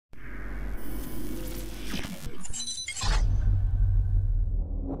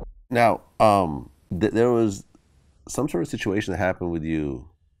Now, there was some sort of situation that happened with you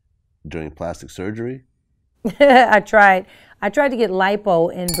during plastic surgery. I tried to get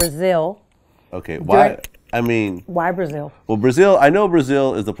lipo in Brazil. Okay, why? I mean, why Brazil? Well, Brazil. I know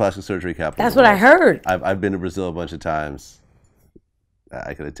Brazil is the plastic surgery capital. That's what I heard. I've been to Brazil a bunch of times.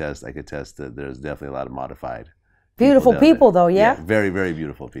 I could attest that there's definitely a lot of modified. Beautiful people though, yeah? Yeah, very, very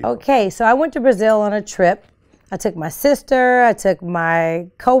beautiful people. Okay, so I went to Brazil on a trip. I took my sister, I took my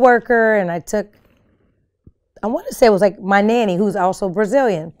coworker, and I want to say it was like my nanny, who's also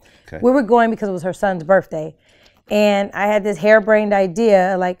Brazilian. Okay. We were going because it was her son's birthday. And I had this harebrained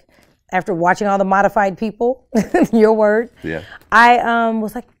idea, like after watching all the modified people, your word, yeah. I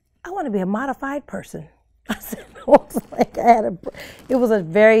was like, I want to be a modified person. I said, it was a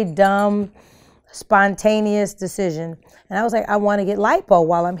very dumb, spontaneous decision. And I was like, I want to get lipo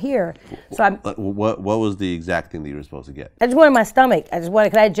while I'm here. So what was the exact thing that you were supposed to get? I just wanted my stomach. I just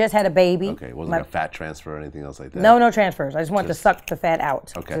wanted, because I just had a baby. Okay, it wasn't like a fat transfer or anything else like that? No transfers. I just wanted to suck the fat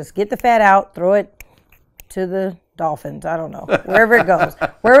out. Okay. Just get the fat out, throw it to the dolphins. I don't know. Wherever it goes.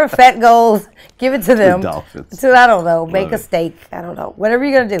 Wherever fat goes, give it to them. The dolphins. So I don't know. Make a steak. I don't know. Whatever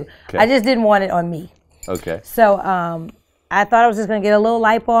you're going to do. Okay. I just didn't want it on me. Okay. So I thought I was just going to get a little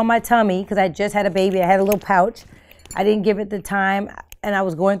lipo on my tummy because I just had a baby. I had a little pouch. I didn't give it the time. And I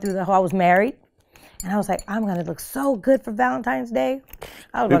was going through I was married. And I was like, I'm going to look so good for Valentine's Day.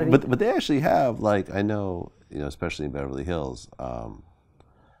 I was But they actually have, like, I know, especially in Beverly Hills,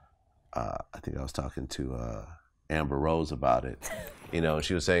 I think I was talking to Amber Rose about it, and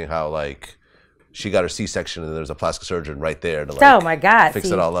she was saying how, like, she got her C-section and there's a plastic surgeon right there to, like, oh my God, fix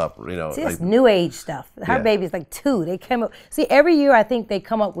it all up. See, it's new age stuff. Her baby's like 2. They came up. See, every year I think they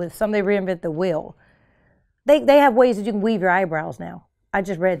come up with they reinvent the wheel. They have ways that you can weave your eyebrows now. I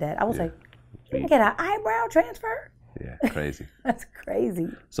just read that. I was like, you can get an eyebrow transfer? Yeah, crazy. That's crazy.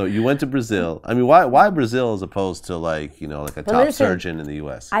 So you went to Brazil. I mean, why Brazil as opposed to, like, like a top surgeon in the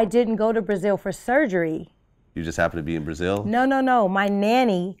U.S.? I didn't go to Brazil for surgery. You just happened to be in Brazil? No. My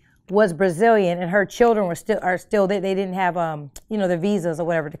nanny was Brazilian, and her children are still they didn't have their visas or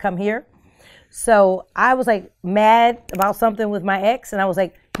whatever to come here. So I was like mad about something with my ex, and I was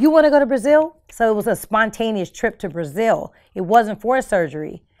like, you want to go to Brazil? So it was a spontaneous trip to Brazil. It wasn't for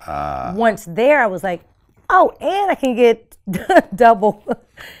surgery. Once there, I was like, oh, and I can get double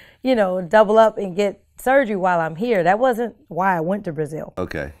up and get surgery while I'm here. That wasn't why I went to Brazil.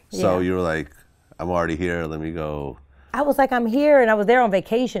 Okay. So you were like, I'm already here, let me go. I was like, I'm here, and I was there on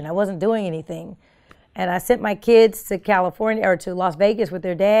vacation. I wasn't doing anything. And I sent my kids to California or to Las Vegas with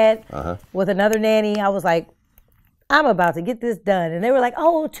their dad, with another nanny. I was like, I'm about to get this done. And they were like,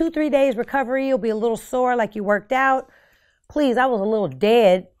 oh, 2-3 days recovery. You'll be a little sore like you worked out. Please, I was a little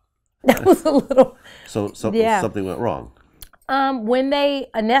dead. That was a little. So something went wrong? When they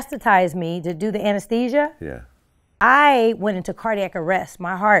anesthetized me to do the anesthesia, I went into cardiac arrest.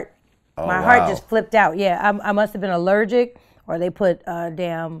 My heart just flipped out. Yeah, I must have been allergic, or they put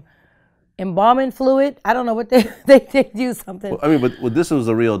damn embalming fluid. I don't know what they do something. Well, I mean, but this was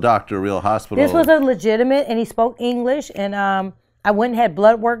a real doctor, a real hospital. This was a legitimate, and he spoke English. And I went and had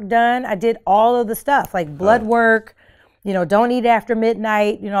blood work done. I did all of the stuff, like blood work. Don't eat after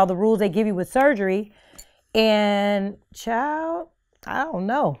midnight. All the rules they give you with surgery. And child, I don't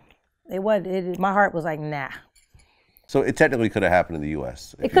know. My heart was like, nah. So it technically could have happened in the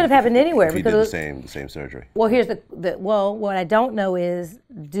U.S. It could have happened anywhere. If you did the same surgery. Well, here's what I don't know is,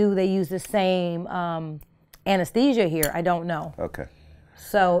 do they use the same anesthesia here? I don't know. Okay.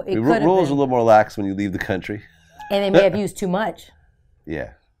 So it could have been. Rules are a little more lax when you leave the country. And they may have used too much.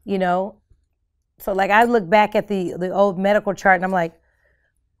 Yeah. So like I look back at the old medical chart and I'm like,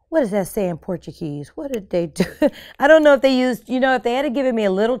 what does that say in Portuguese? What did they do? I don't know if they used, if they had given me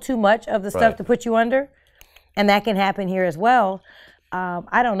a little too much of the stuff to put you under. And that can happen here as well.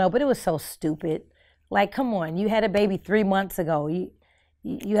 I don't know, but it was so stupid. Like, come on, you had a baby 3 months ago.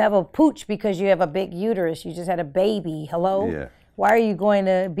 You have a pooch because you have a big uterus. You just had a baby. Hello? Yeah. Why are you going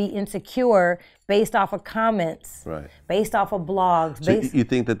to be insecure based off of comments? Right. Based off of blogs? So you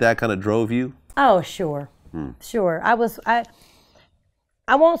think that kind of drove you? Oh, sure. Sure. I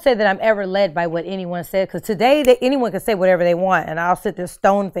won't say that I'm ever led by what anyone said, because today anyone can say whatever they want, and I'll sit there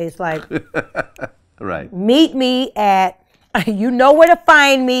stone-faced like... Right. Meet me at, you know where to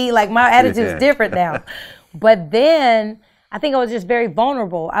find me. Like, my attitude is different now. But then I think I was just very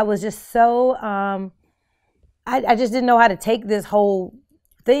vulnerable. I was just so, I just didn't know how to take this whole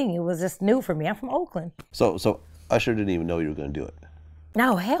thing. It was just new for me. I'm from Oakland. So Usher didn't even know you were going to do it?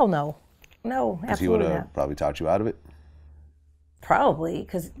 No, hell no. No, absolutely not. Because he would have probably talked you out of it? Probably,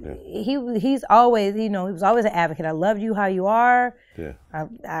 because he's always, he was always an advocate. I loved you how you are. Yeah.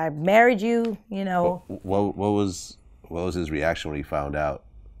 I married you, What was his reaction when he found out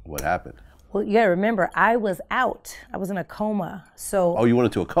what happened? Well, you gotta remember, I was out. I was in a coma. So. Oh, you went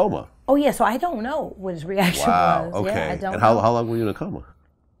into a coma? Oh, yeah, so I don't know what his reaction was. Okay. Yeah, I don't and know. how long were you in a coma?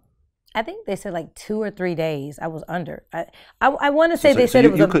 I think they said like 2 or 3 days I was under. I want to say they said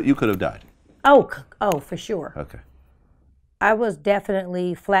it was you could have died. Oh, for sure. Okay. I was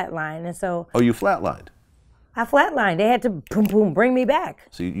definitely flatlined, and so. Oh, you flatlined? I flatlined. They had to boom, bring me back.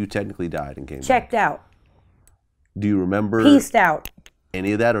 So you technically died and came Checked back. out. Do you remember? Pieced out.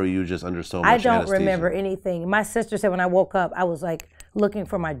 Any of that, or are you just under so much I don't anesthesia? remember anything. My sister said when I woke up, I was like looking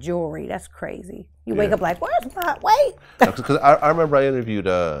for my jewelry. That's crazy. You wake up like, where's my, wait? Because I remember I interviewed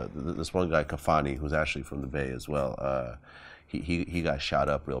this one guy, Kafani, who's actually from the Bay as well. He got shot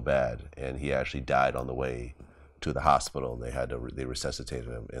up real bad, and he actually died on the way to the hospital. They resuscitated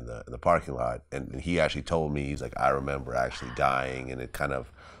him in the parking lot, and he actually told me, he's like, I remember actually dying, and it kind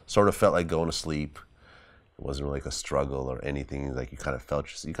of sort of felt like going to sleep. It wasn't really like a struggle or anything. Like you kind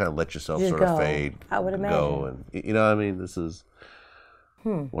of let yourself Just sort go. of fade. I would imagine. Go, and you know what I mean? This is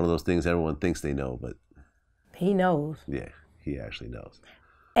one of those things everyone thinks they know, but he knows. Yeah, he actually knows.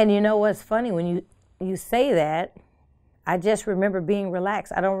 And you know what's funny? When you say that, I just remember being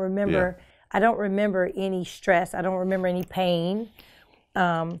relaxed. I don't remember. Yeah. I don't remember any stress. I don't remember any pain.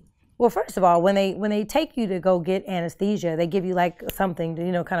 Well, first of all, when they take you to go get anesthesia, they give you like something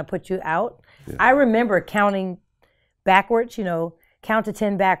to kind of put you out. Yeah. I remember counting backwards. Count to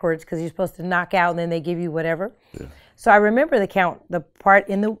 10 backwards because you're supposed to knock out, and then they give you whatever. Yeah. So I remember the part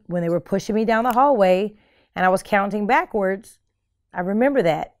when they were pushing me down the hallway, and I was counting backwards. I remember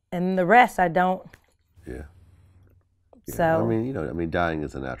that, and the rest I don't. Yeah. So I mean, dying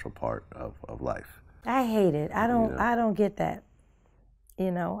is a natural part of life. I hate it. I don't get that.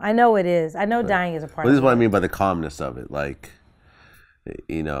 I know it is. I know dying is a part. This of is what I mean by the calmness of it. Like,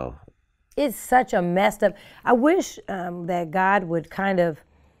 it's such a messed up. I wish that God would kind of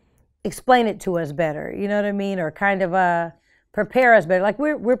explain it to us better. You know what I mean, or kind of prepare us better. Like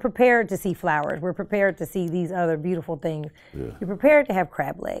we're prepared to see flowers. We're prepared to see these other beautiful things. Yeah. You're prepared to have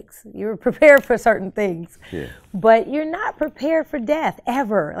crab legs. You're prepared for certain things. Yeah. But you're not prepared for death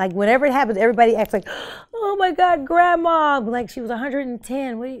ever. Like whenever it happens, everybody acts like, oh my God, grandma, like she was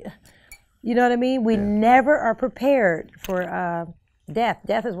 110. You know what I mean? We never are prepared for death.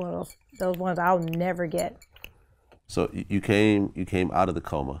 Death is one of those ones I'll never get. So you came out of the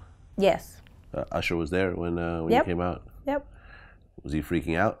coma. Yes. Usher was there when you came out. Yep. Was he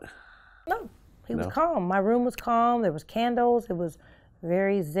freaking out? No, he was calm. My room was calm. There was candles. It was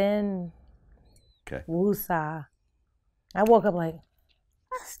very zen. Okay. Woosah. I woke up like,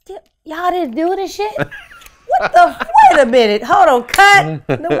 y'all didn't do this shit? What the? Wait a minute. Hold on. Cut.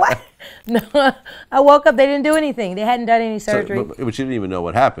 No, what? No, I woke up. They didn't do anything. They hadn't done any surgery. So, but you didn't even know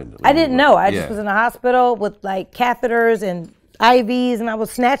what happened. I didn't know. I just was in the hospital with like catheters and IVs, and I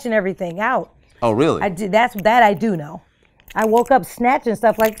was snatching everything out. Oh, really? I did. That I do know. I woke up snatching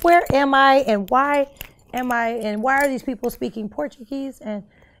stuff like, where am I and why am I and why are these people speaking Portuguese? And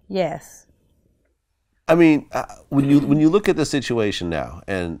yes. I mean, when you look at the situation now,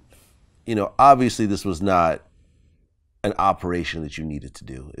 and obviously this was not an operation that you needed to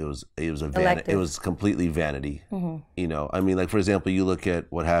do. It was it was completely vanity. Mm-hmm. I mean, like for example, you look at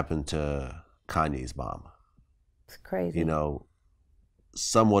what happened to Kanye's mom. It's crazy.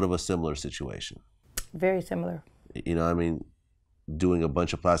 Somewhat of a similar situation. Very similar. I mean, doing a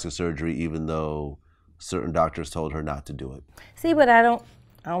bunch of plastic surgery, even though certain doctors told her not to do it. See, but I don't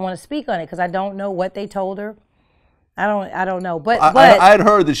want to speak on it because I don't know what they told her. I don't know. But I had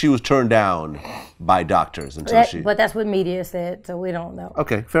heard that she was turned down by doctors until But that's what media said, so we don't know.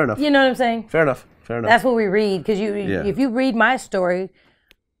 Okay, fair enough. You know what I'm saying? Fair enough. That's what we read because if you read my story,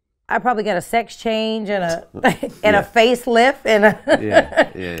 I probably got a sex change and a facelift and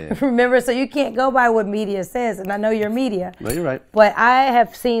a Remember, so you can't go by what media says, and I know you're media. No, you're right. But I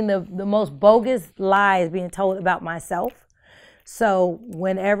have seen the most bogus lies being told about myself. So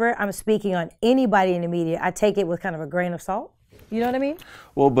whenever I'm speaking on anybody in the media, I take it with kind of a grain of salt. You know what I mean?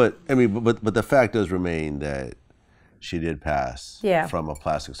 Well, but the fact does remain that she did pass from a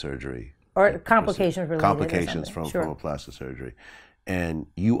plastic surgery or complications related. Complications from a plastic surgery. And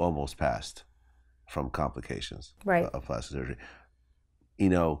you almost passed from complications of plastic surgery.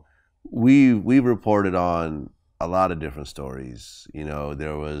 We've reported on a lot of different stories.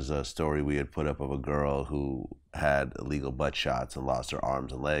 There was a story we had put up of a girl who had illegal butt shots and lost her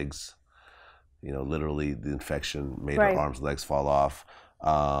arms and legs. Literally the infection made her arms and legs fall off.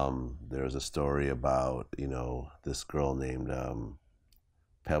 There's a story about, this girl named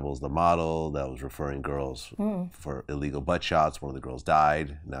Pebbles the model that was referring girls for illegal butt shots. One of the girls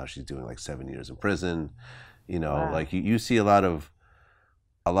died. Now she's doing like 7 years in prison. Wow. Like you see a lot of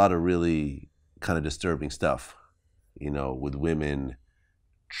really kind of disturbing stuff, with women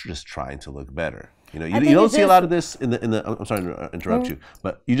just trying to look better. You don't see a lot of this in the. I'm sorry to interrupt you,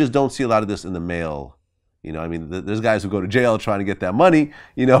 but you just don't see a lot of this in the male. There's guys who go to jail trying to get that money,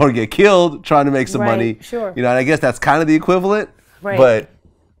 or get killed trying to make some money. Sure. And I guess that's kind of the equivalent. Right. But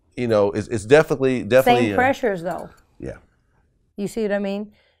it's definitely same pressures though. Yeah. You see what I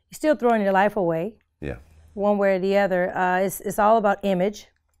mean? You're still throwing your life away. Yeah. One way or the other. It's all about image.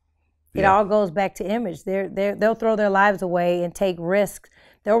 It all goes back to image. They'll throw their lives away and take risks.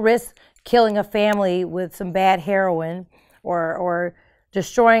 They'll risk killing a family with some bad heroin, or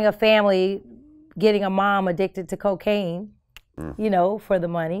destroying a family, getting a mom addicted to cocaine, for the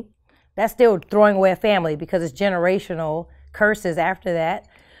money. That's still throwing away a family because it's generational curses after that.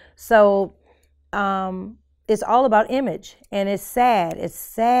 So it's all about image, and it's sad. It's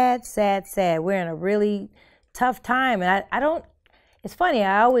sad, sad, sad. We're in a really tough time, and I don't. It's funny.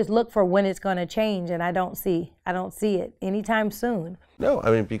 I always look for when it's going to change, and I don't see it anytime soon. No,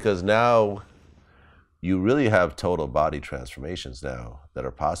 because now you really have total body transformations now that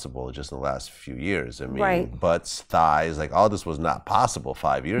are possible just in the last few years. Right. Butts, thighs, like all this was not possible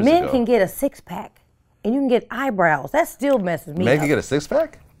 5 years ago. Men can get a six-pack, and you can get eyebrows. That still messes me up. Men can get a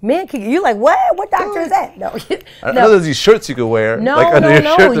six-pack? Men can. You're like, what? What doctor is that? No. I know there's these shirts you can wear. No, like under your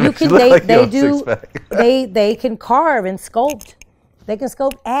shirt You can. They can carve and sculpt. They can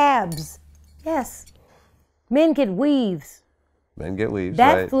sculpt abs. Yes. Men get weaves. Men get weaves.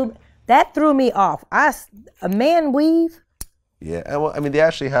 That threw me off. A man weave. Yeah, they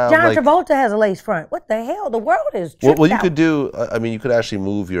actually have. John Travolta has a lace front. What the hell? The world is tripped Well, you out. could do. You could actually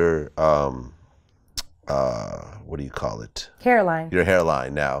move your what do you call it? Hairline. Your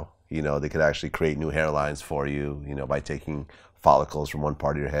hairline now. They could actually create new hairlines for you. By taking follicles from one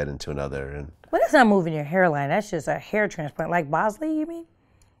part of your head into another. And well, that's not moving your hairline. That's just a hair transplant, like Bosley. You mean?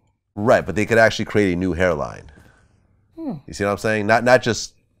 Right, but they could actually create a new hairline. You see what I'm saying? Not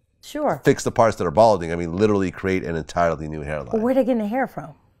just fix the parts that are balding. Literally create an entirely new hairline. Well, where are they getting the hair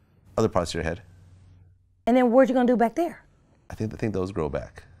from? Other parts of your head. And then what you gonna do back there? I think those grow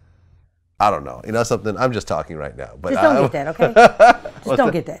back. I don't know. Something. I'm just talking right now. But just don't get that, okay? Just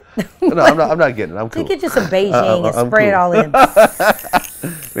don't get that. No, I'm not getting it. I'm cool. Just get you some Beijing and spray it all in.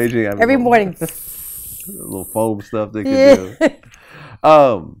 Beijing. Every morning. A little foam stuff they can do.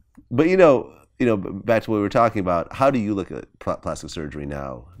 But back to what we were talking about. How do you look at plastic surgery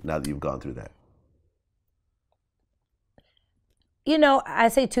now that you've gone through that? I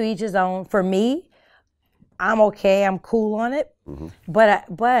say to each his own. For me, I'm okay. I'm cool on it. Mm-hmm. But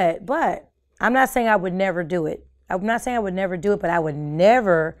I'm not saying I would never do it. I'm not saying I would never do it, but I would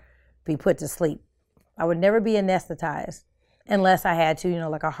never be put to sleep. I would never be anesthetized unless I had to,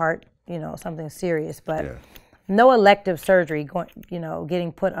 like a heart, something serious. But no elective surgery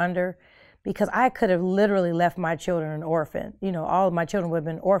getting put under, because I could have literally left my children an orphan. All of my children would have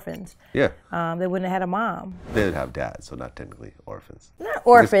been orphans. Yeah. They wouldn't have had a mom. They'd have dads, so not technically orphans. Not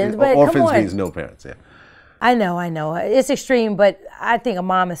orphans, but orphans come on. means no parents. Yeah. I know. It's extreme, but I think a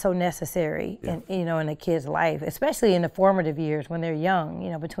mom is so necessary in a kid's life, especially in the formative years when they're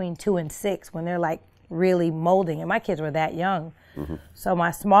young. Between 2 and 6, when they're like really molding. And my kids were that young, so my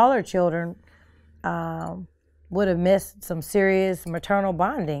smaller children would have missed some serious maternal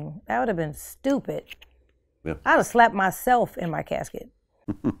bonding. That would have been stupid. Yeah. I'd have slapped myself in my casket.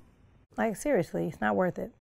 Like, seriously, it's not worth it.